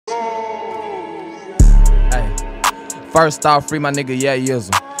First off, free my nigga, yeah,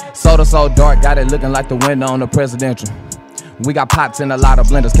 Yizzle. Soda so dark, got it looking like the window on the presidential. We got pots in a lot of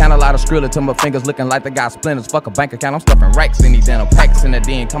blenders, count a lot of Skrilla till my fingers looking like they got splinters. Fuck a bank account, I'm stuffing racks in these denim, packs in the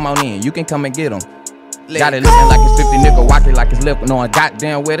den. Come on in, you can come and get them. Got it looking like it's 50 nickel, walk it like it's lip, knowing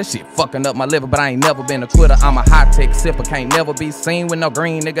goddamn well this shit fucking up my liver. But I ain't never been a quitter, I'm a high-tech sipper. Can't never be seen with no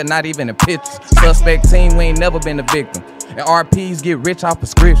green nigga, not even in pictures. Suspect team, we ain't never been a victim. And RPs get rich off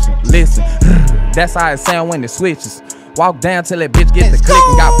prescription. Listen, that's how it sound when it switches. Walk down till that bitch get the click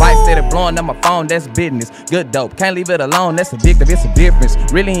and got bites that blowing up my phone, that's business. Good dope, can't leave it alone, that's addictive, it's a difference.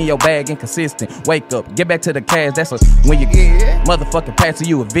 Really in your bag, inconsistent. Wake up, get back to the cash, that's when you get motherfucking pass to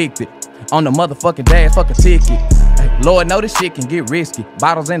you evicted. On the motherfucking dash, fuck a ticket. Lord know this shit can get risky.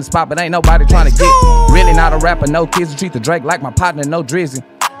 Bottles in the spot, but ain't nobody trying to get me. Really not a rapper, no kids. Treat the Drake like my partner, no drizzy.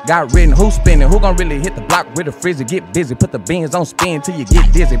 Got written, who spinning? Who gon' really hit the block with a frizzy? Get busy, put the beans on spin till you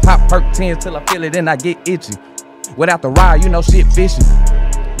get dizzy. Pop perk 10s till I feel it and I get itchy. Without the ride, you know shit fishy.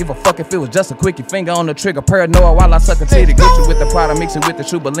 Give a fuck if it was just a quickie, finger on the trigger, paranoia while I suck a titty. Get you with the product, mix it with the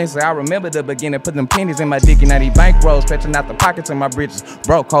shoe Balenci. I remember the beginning, put them pennies in my dick, and now these bankrolls stretching out the pockets in my britches.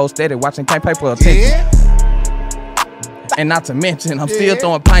 Broke hole steady, watching, can't pay for attention. And not to mention, I'm still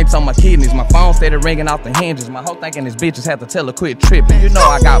throwing pints on my kidneys. My phone steady ringing off the hinges. My whole thinking these bitches have to tell her quit tripping. You know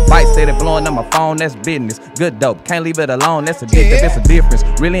I got bites steady blowing up my phone, that's business. Good dope, can't leave it alone, that's addictive, it's a difference.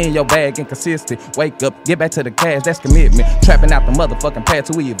 Really in your bag, inconsistent. Wake up, get back to the cash, that's commitment. Trapping out the motherfucking pad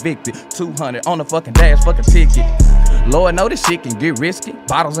till we evicted. 200 on the fucking dash, fuck a ticket. Lord know this shit can get risky.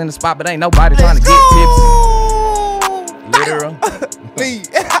 Bottles in the spot, but ain't nobody trying to get tipsy. Literal. Lead.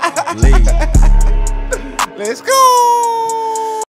 Lead. Let's go.